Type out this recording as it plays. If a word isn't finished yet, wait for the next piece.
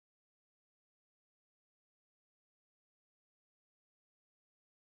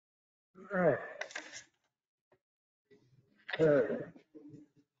All right. Okay.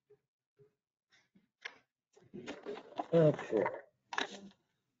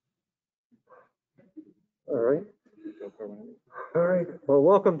 All right. All right. Well,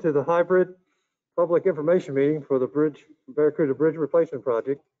 welcome to the hybrid public information meeting for the Barracuda Bridge Replacement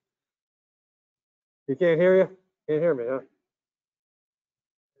Project. You can't hear you? Can't hear me, huh?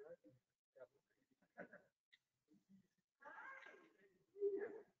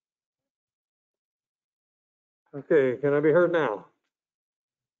 Okay, can I be heard now?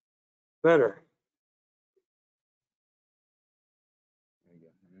 Better.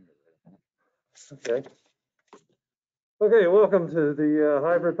 Okay. Okay, welcome to the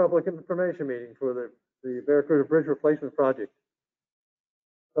hybrid public information meeting for the Barracuda Bridge Replacement Project.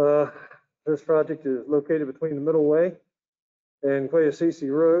 This project is located between the Middle Way and Quayasisi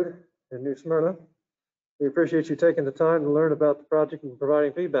Road in New Smyrna. We appreciate you taking the time to learn about the project and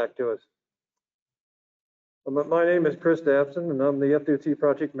providing feedback to us. My name is Chris Dabson, and I'm the FDOT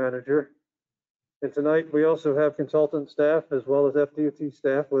project manager. And tonight we also have consultant staff as well as FDOT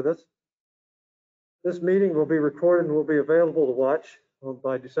staff with us. This meeting will be recorded and will be available to watch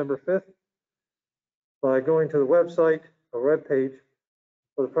by December 5th by going to the website or webpage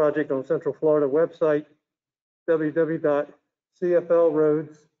for the project on Central Florida website,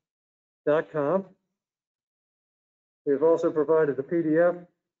 www.cflroads.com. We've also provided the PDF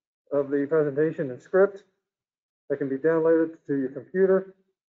of the presentation and script that can be downloaded to your computer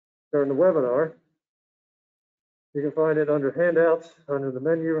during the webinar. You can find it under handouts under the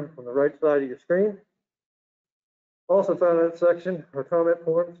menu on the right side of your screen. Also found in that section are comment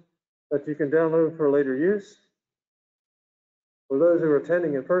forms that you can download for later use. For those who are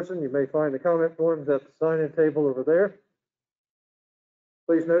attending in person, you may find the comment forms at the sign-in table over there.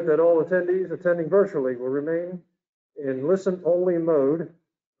 Please note that all attendees attending virtually will remain in listen-only mode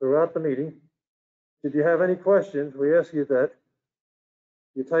throughout the meeting. If you have any questions, we ask you that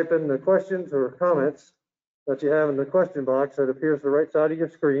you type in the questions or comments that you have in the question box that appears to the right side of your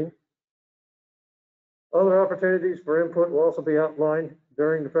screen. Other opportunities for input will also be outlined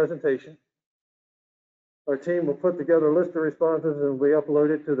during the presentation. Our team will put together a list of responses and will be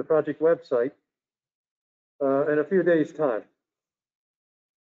uploaded to the project website in a few days' time.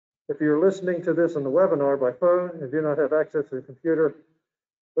 If you're listening to this on the webinar by phone and do not have access to the computer,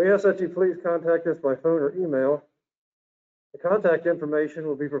 we ask that you please contact us by phone or email. The contact information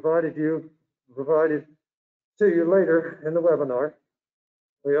will be provided to you later in the webinar.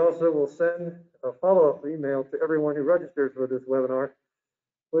 We also will send a follow-up email to everyone who registers for this webinar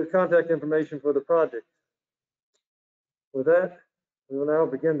with contact information for the project. With that, we will now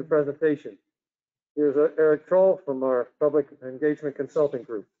begin the presentation. Here's Eric Troll from our Public Engagement Consulting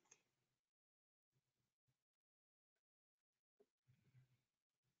Group.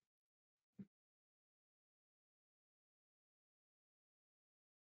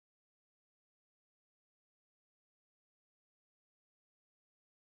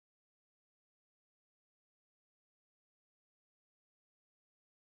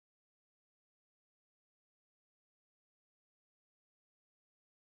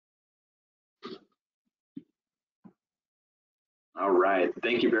 All right,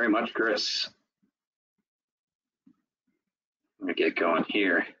 thank you very much, Chris. Let me get going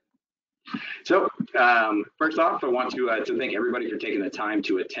here. So first off, I want to thank everybody for taking the time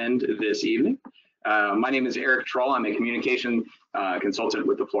to attend this evening. My name is Eric Troll. I'm a communication consultant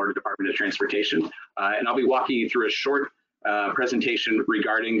with the Florida Department of Transportation, and I'll be walking you through a short presentation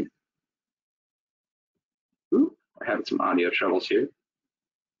regarding, we're having some audio troubles here.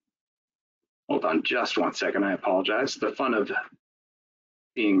 Hold on just one second, I apologize. The fun of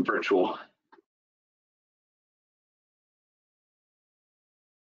being virtual.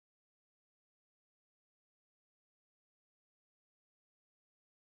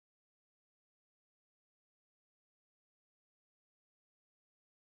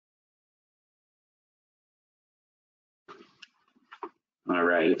 All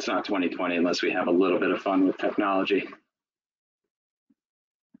right, it's not 2020 unless we have a little bit of fun with technology.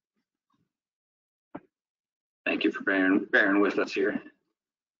 Thank you for bearing with us here.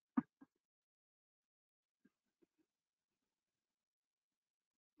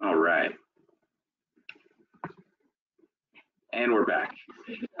 All right. And we're back.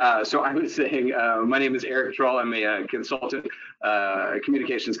 So I was saying, my name is Eric Troll. I'm a consultant,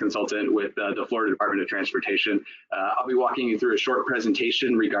 communications consultant with the Florida Department of Transportation. I'll be walking you through a short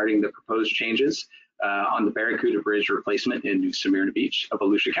presentation regarding the proposed changes on the Barracuda Bridge replacement in New Smyrna Beach of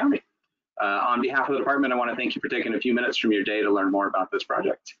Volusia County. On behalf of the department, I want to thank you for taking a few minutes from your day to learn more about this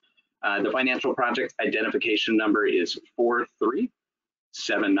project. The financial project identification number is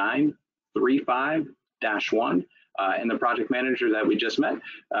 4379 35-1. And the project manager that we just met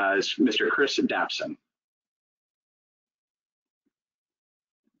is Mr. Chris Dapson.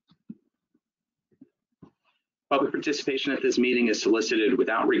 Public participation at this meeting is solicited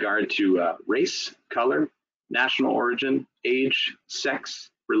without regard to race, color, national origin, age,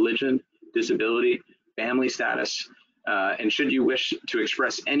 sex, religion, disability, family status, and should you wish to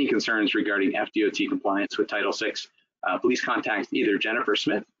express any concerns regarding FDOT compliance with Title VI, please contact either Jennifer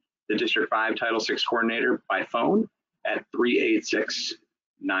Smith, the District 5 Title VI coordinator, by phone at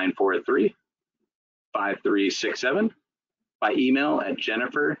 386-943-5367, by email at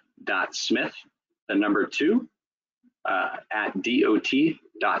jennifer.smith2 at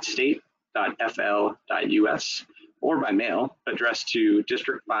dot.state.fl.us, or by mail addressed to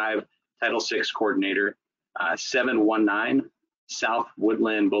District 5 Title VI coordinator, 719 South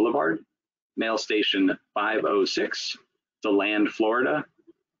Woodland Boulevard, Mail Station 506, DeLand, Florida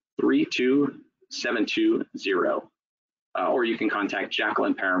 32720. Or you can contact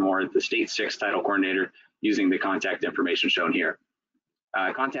Jacqueline Paramore, the State 6 Title Coordinator, using the contact information shown here.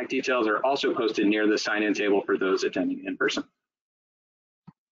 Contact details are also posted near the sign-in table for those attending in person.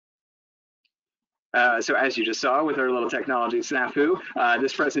 So as you just saw with our little technology snafu,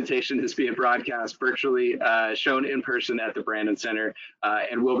 this presentation is being broadcast virtually, shown in person at the Brandon Center,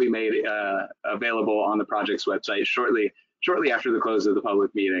 and will be made available on the project's website shortly after the close of the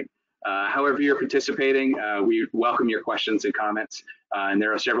public meeting. However you're participating, we welcome your questions and comments, and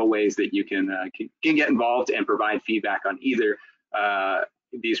there are several ways that you can get involved and provide feedback on either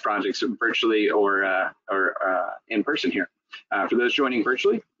these projects virtually or in person here. For those joining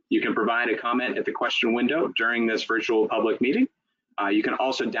virtually, you can provide a comment at the question window during this virtual public meeting. You can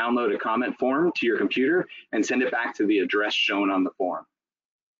also download a comment form to your computer and send it back to the address shown on the form.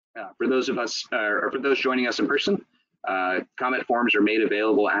 For those joining us in person, comment forms are made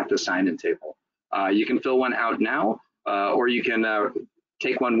available at the sign-in table. You can fill one out now, or you can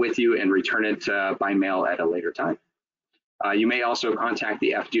take one with you and return it by mail at a later time. You may also contact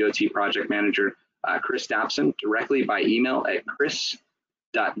the FDOT project manager, Chris Dapson, directly by email at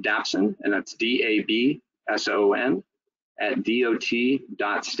chris.dapson, and that's DABSON, at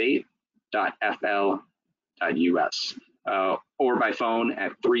dot.state.fl.us, or by phone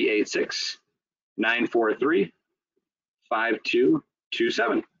at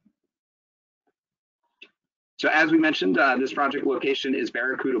 386-943-5227. So as we mentioned, this project location is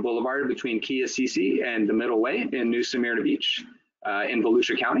Barracuda Boulevard between Kissimmee and the Middle Way in New Smyrna Beach in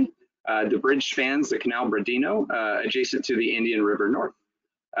Volusia County. The bridge spans the Canal Bradino adjacent to the Indian River North.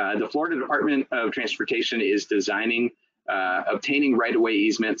 The Florida Department of Transportation is designing, obtaining right-of-way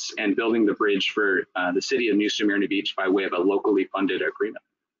easements, and building the bridge for the city of New Smyrna Beach by way of a locally funded agreement.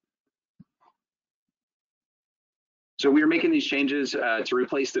 So we are making these changes to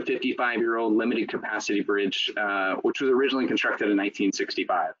replace the 55-year-old limited capacity bridge, which was originally constructed in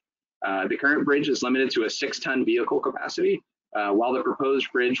 1965. The current bridge is limited to a 6-ton vehicle capacity, while the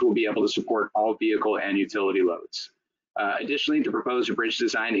proposed bridge will be able to support all vehicle and utility loads. Additionally, the proposed bridge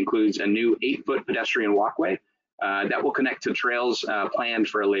design includes a new 8-foot pedestrian walkway that will connect to trails planned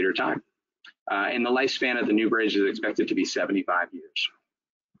for a later time. And the lifespan of the new bridge is expected to be 75 years.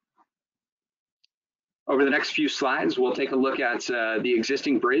 Over the next few slides, we'll take a look at the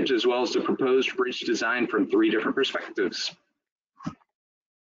existing bridge as well as the proposed bridge design from 3 different perspectives.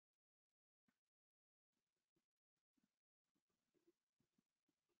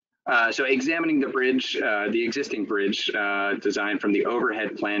 So examining the bridge, the existing bridge design from the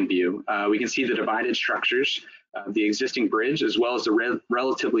overhead plan view, we can see the divided structures of the existing bridge as well as the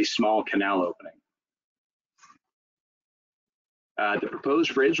relatively small canal opening. The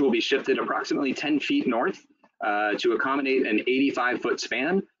proposed bridge will be shifted approximately 10 feet north to accommodate an 85-foot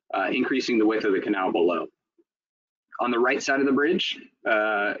span, increasing the width of the canal below. On the right side of the bridge,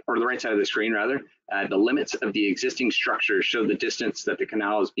 or the right side of the screen rather, the limits of the existing structure show the distance that the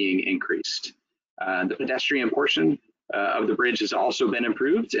canal is being increased. The pedestrian portion of the bridge has also been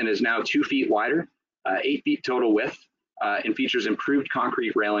improved and is now 2 feet wider, 8 feet total width, and features improved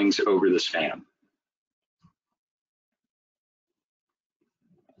concrete railings over the span.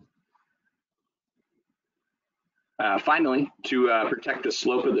 Finally, to protect the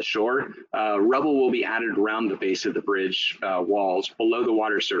slope of the shore, rubble will be added around the base of the bridge walls below the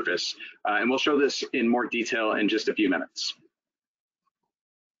water surface, and we'll show this in more detail in just a few minutes.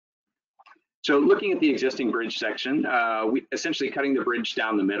 So looking at the existing bridge section, we essentially cutting the bridge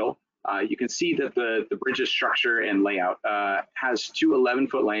down the middle. You can see that the bridge's structure and layout has 2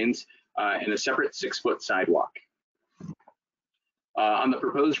 11-foot lanes and a separate 6-foot sidewalk. On the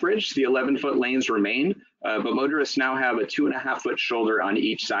proposed bridge, the 11-foot lanes remain, but motorists now have a 2.5-foot shoulder on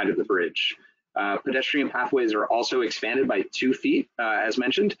each side of the bridge. Pedestrian pathways are also expanded by 2 feet, as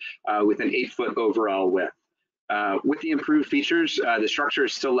mentioned, with an 8-foot overall width. With the improved features, the structure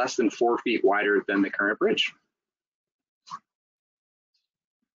is still less than 4 feet wider than the current bridge.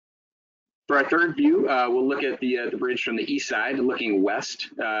 For our third view, we'll look at the bridge from the east side, looking west.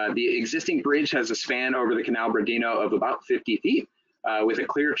 The existing bridge has a span over the Canal Bradino of about 50 feet, with a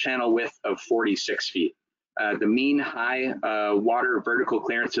clear channel width of 46 feet. The mean high water vertical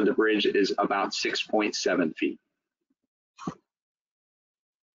clearance of the bridge is about 6.7 feet.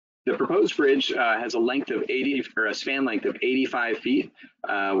 The proposed bridge has a length of a span length of 85 feet,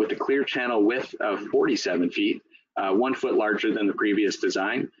 with a clear channel width of 47 feet, 1 foot larger than the previous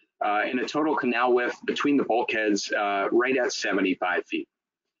design, and a total canal width between the bulkheads right at 75 feet.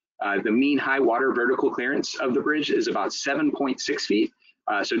 The mean high water vertical clearance of the bridge is about 7.6 feet,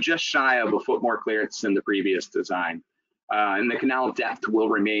 so just shy of a foot more clearance than the previous design. And the canal depth will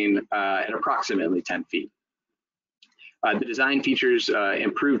remain at approximately 10 feet. The design features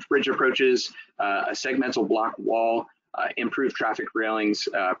improved bridge approaches, a segmental block wall, improved traffic railings,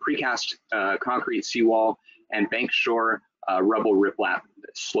 precast concrete seawall, and bank shore rubble riprap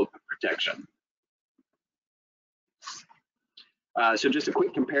slope protection. So just a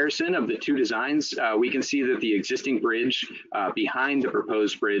quick comparison of the two designs. We can see that the existing bridge behind the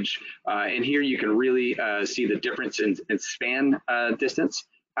proposed bridge, and here you can really see the difference in span distance,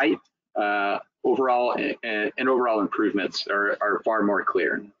 height, overall improvements are far more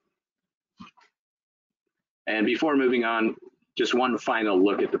clear. And before moving on, just one final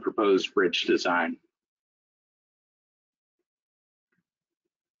look at the proposed bridge design.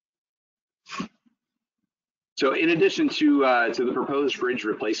 So in addition to the proposed bridge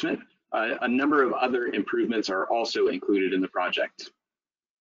replacement, a number of other improvements are also included in the project.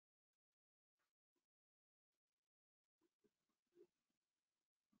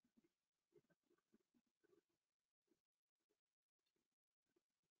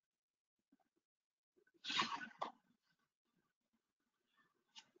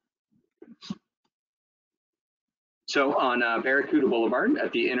 So on Barracuda Boulevard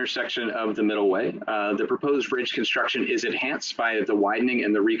at the intersection of the Middle Way, the proposed bridge construction is enhanced by the widening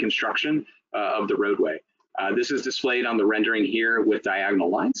and the reconstruction of the roadway. This is displayed on the rendering here with diagonal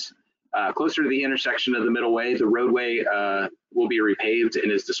lines. Closer to the intersection of the Middle Way, the roadway will be repaved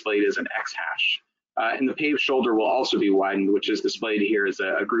and is displayed as an X hash. And the paved shoulder will also be widened, which is displayed here as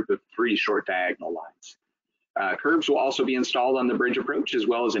a group of 3 short diagonal lines. Curbs will also be installed on the bridge approach, as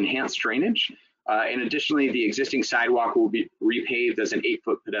well as enhanced drainage. And additionally, the existing sidewalk will be repaved as an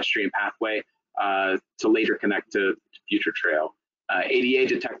 8-foot pedestrian pathway to later connect to future trail. ADA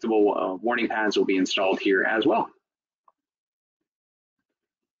detectable warning pads will be installed here as well.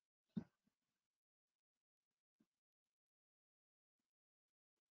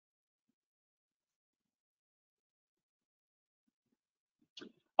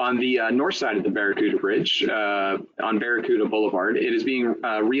 On the north side of the Barracuda Bridge, on Barracuda Boulevard, it is being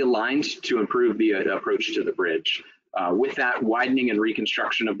realigned to improve the approach to the bridge. With that, widening and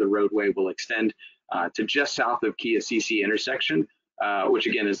reconstruction of the roadway will extend to just south of Kia-CC intersection, which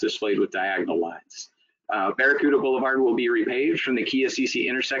again is displayed with diagonal lines. Barracuda Boulevard will be repaved from the Kia-CC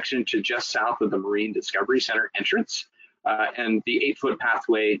intersection to just south of the Marine Discovery Center entrance, and the 8-foot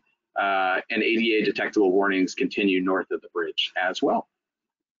pathway and ADA detectable warnings continue north of the bridge as well.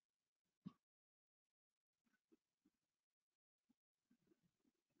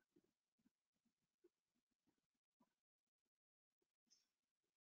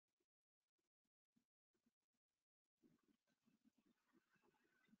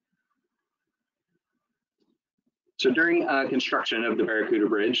 So during construction of the Barracuda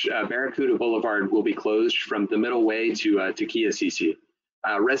Bridge, Barracuda Boulevard will be closed from the Middle Way to Kia-CC.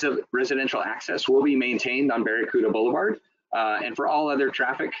 Residential access will be maintained on Barracuda Boulevard, and for all other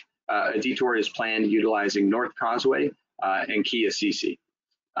traffic, a detour is planned utilizing North Causeway and Kia-CC.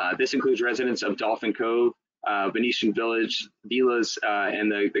 This includes residents of Dolphin Cove, Venetian Village, Villas,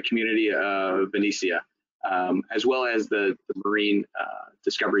 and the community of Venetia, as well as the Marine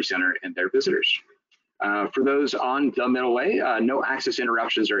Discovery Center and their visitors. For those on the Middle Way, no access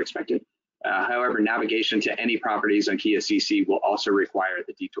interruptions are expected. However, navigation to any properties on Kia-CC will also require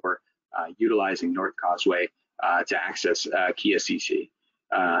the detour utilizing North Causeway to access Kia-CC.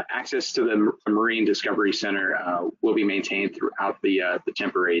 Access to the Marine Discovery Center will be maintained throughout the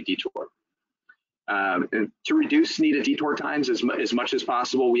temporary detour. And to reduce needed detour times as much as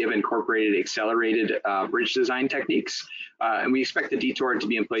possible, we have incorporated accelerated bridge design techniques, and we expect the detour to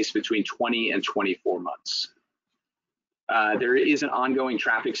be in place between 20 and 24 months. There is an ongoing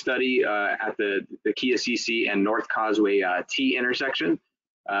traffic study at the Kiasisi and North Causeway T intersection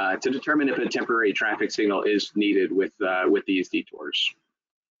to determine if a temporary traffic signal is needed with these detours.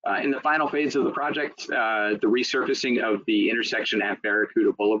 In the final phase of the project, the resurfacing of the intersection at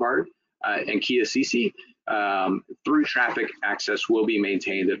Barracuda Boulevard and Kiasisi through traffic access will be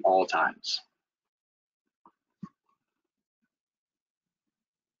maintained at all times.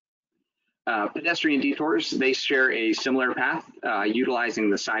 Pedestrian detours, they share a similar path, utilizing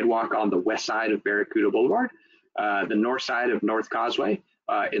the sidewalk on the west side of Barracuda Boulevard, the north side of North Causeway,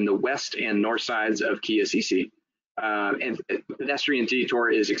 in the west and north sides of Kiasisi. And the pedestrian detour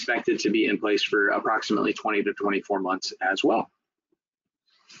is expected to be in place for approximately 20 to 24 months as well.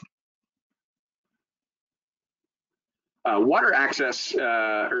 Water access,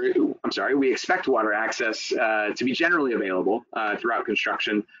 we expect water access to be generally available throughout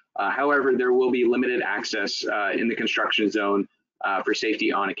construction. However, there will be limited access in the construction zone for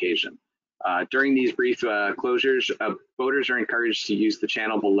safety on occasion. During these brief closures, boaters are encouraged to use the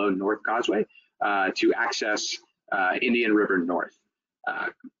channel below North Causeway to access Indian River North.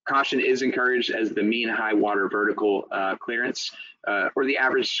 Caution is encouraged as the mean high water vertical clearance, or the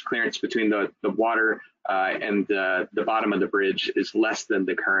average clearance between the water and the bottom of the bridge is less than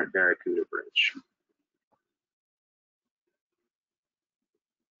the current Barracuda Bridge.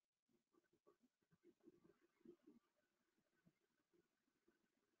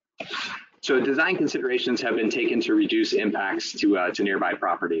 So design considerations have been taken to reduce impacts to nearby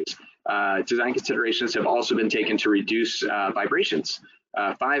properties. Design considerations have also been taken to reduce vibrations.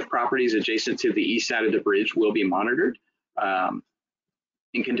 5 properties adjacent to the east side of the bridge will be monitored. And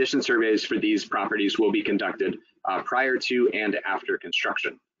condition surveys for these properties will be conducted prior to and after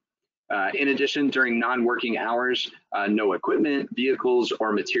construction. In addition, during non-working hours, no equipment, vehicles,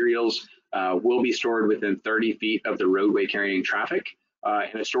 or materials will be stored within 30 feet of the roadway carrying traffic,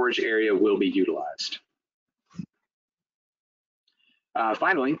 and a storage area will be utilized.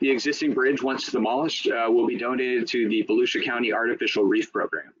 Finally, the existing bridge, once demolished, will be donated to the Volusia County Artificial Reef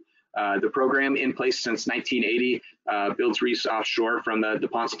Program. The program, in place since 1980, builds reefs offshore from the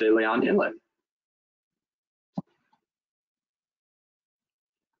Ponce de Leon Inlet.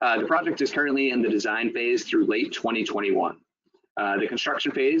 The project is currently in the design phase through late 2021. The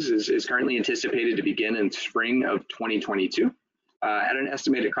construction phase is currently anticipated to begin in spring of 2022 at an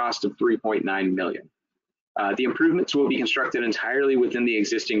estimated cost of $3.9 million. The improvements will be constructed entirely within the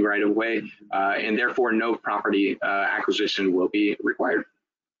existing right-of-way, and therefore no property acquisition will be required.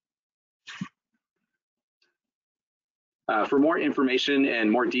 For more information and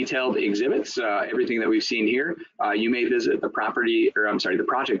more detailed exhibits, everything that we've seen here, you may visit the project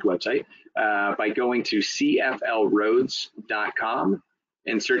website by going to cflroads.com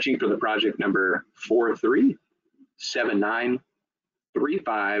and searching for the project number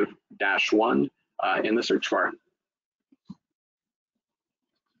 437935-1 in the search bar.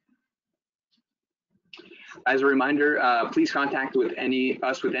 As a reminder, please contact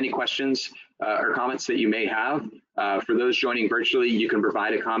us with any questions or comments that you may have. For those joining virtually, you can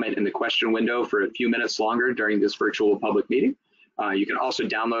provide a comment in the question window for a few minutes longer during this virtual public meeting. You can also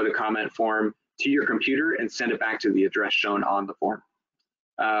download a comment form to your computer and send it back to the address shown on the form.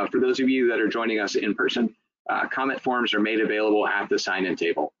 For those of you that are joining us in person, comment forms are made available at the sign-in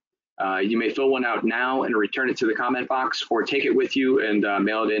table. You may fill one out now and return it to the comment box, or take it with you and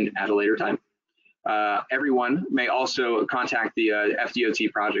mail it in at a later time. Everyone may also contact the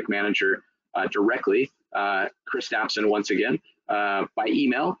FDOT project manager directly, Chris Dapson once again, by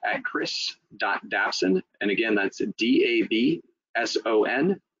email at chris.dapson, and again that's DABSON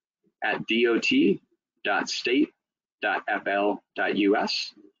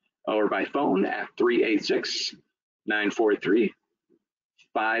 @dot.state.fl.us, or by phone at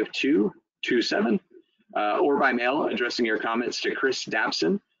 386-943-5227, or by mail addressing your comments to Chris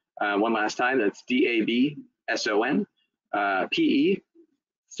Dapson. One last time, that's DABSON, PE,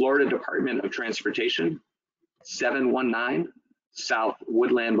 Florida Department of Transportation, 719 South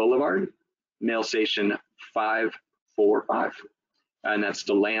Woodland Boulevard, mail station 545, and that's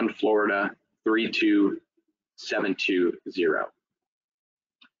DeLand, Florida 32720.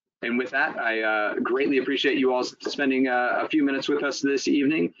 And with that, I greatly appreciate you all spending a few minutes with us this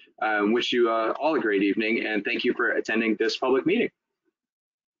evening. Wish you all a great evening, and thank you for attending this public meeting.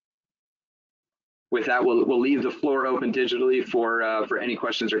 With that, we'll leave the floor open digitally for any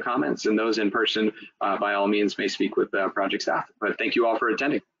questions or comments, and those in person, by all means, may speak with project staff. But thank you all for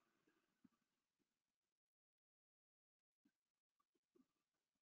attending.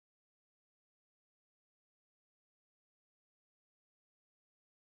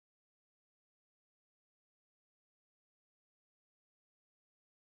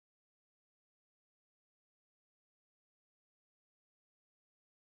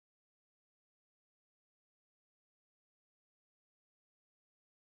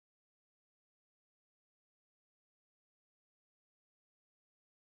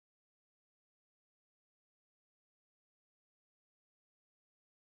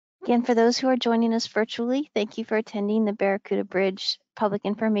 Again, for those who are joining us virtually, thank you for attending the Barracuda Bridge Public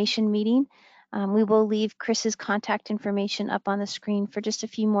Information Meeting. We will leave Chris's contact information up on the screen for just a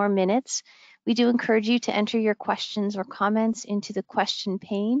few more minutes. We do encourage you to enter your questions or comments into the question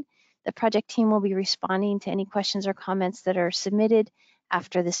pane. The project team will be responding to any questions or comments that are submitted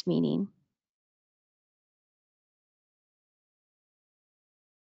after this meeting.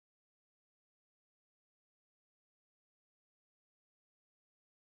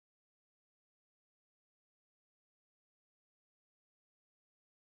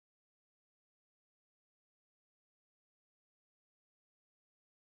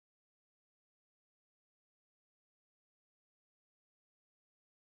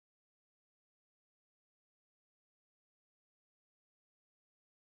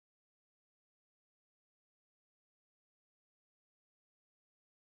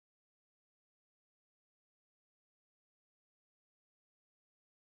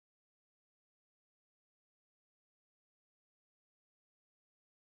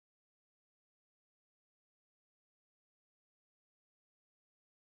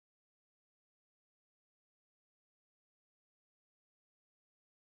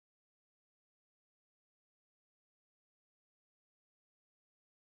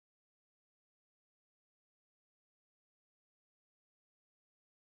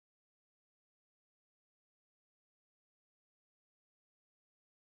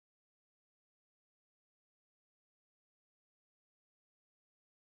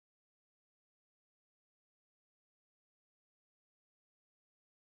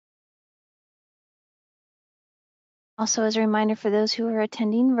 Also, as a reminder for those who are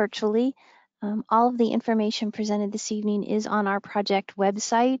attending virtually, all of the information presented this evening is on our project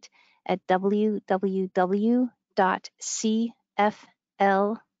website at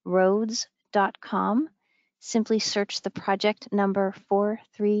www.cflroads.com. Simply search the project number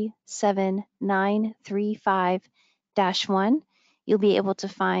 437935-1. You'll be able to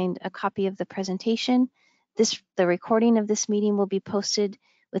find a copy of the presentation. The recording of this meeting will be posted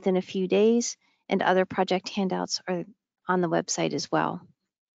within a few days, and other project handouts are on the website as well.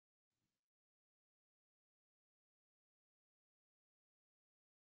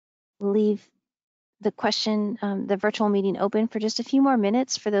 We'll leave the virtual meeting open for just a few more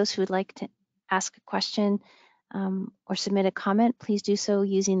minutes. For those who would like to ask a question or submit a comment, please do so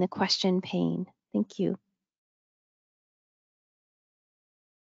using the question pane. Thank you.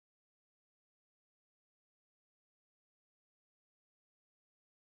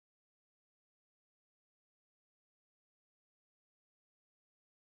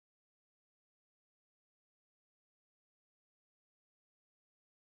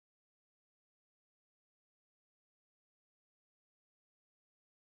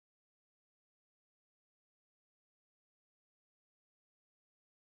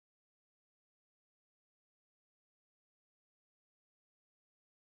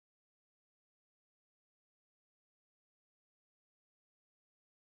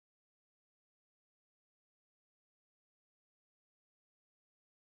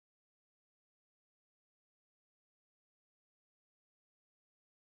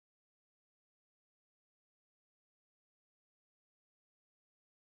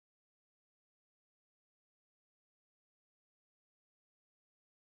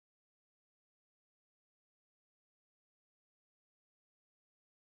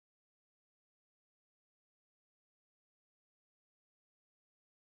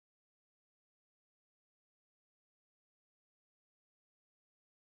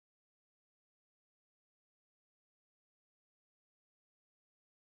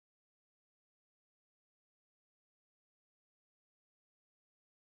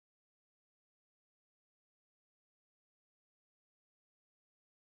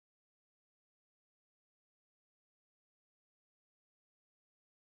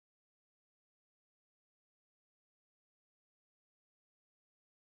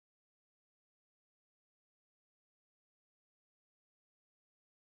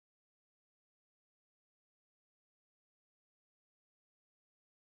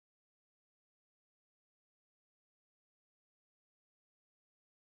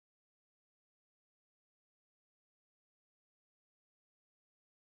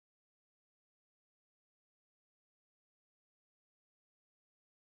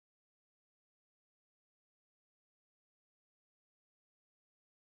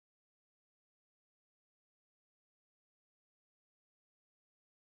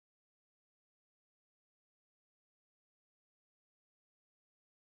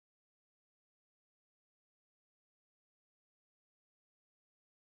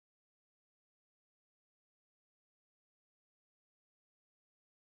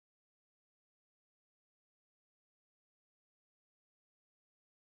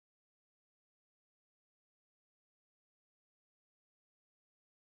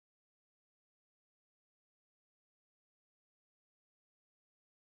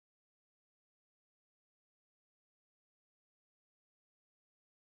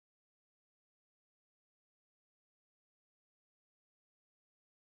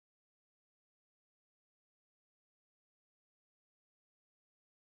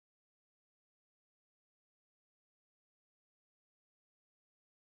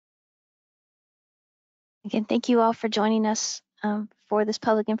 Again, thank you all for joining us for this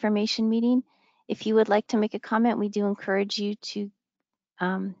public information meeting. If you would like to make a comment, we do encourage you to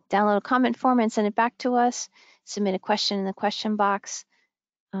download a comment form and send it back to us, submit a question in the question box,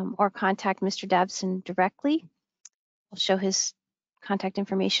 or contact Mr. Dabson directly. I'll show his contact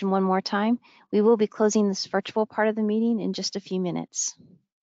information one more time. We will be closing this virtual part of the meeting in just a few minutes.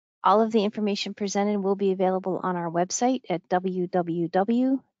 All of the information presented will be available on our website at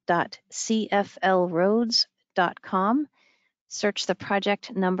www.cflroads.com. Search the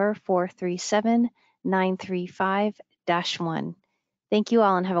project number 437935-1. Thank you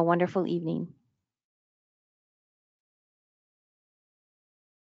all and have a wonderful evening.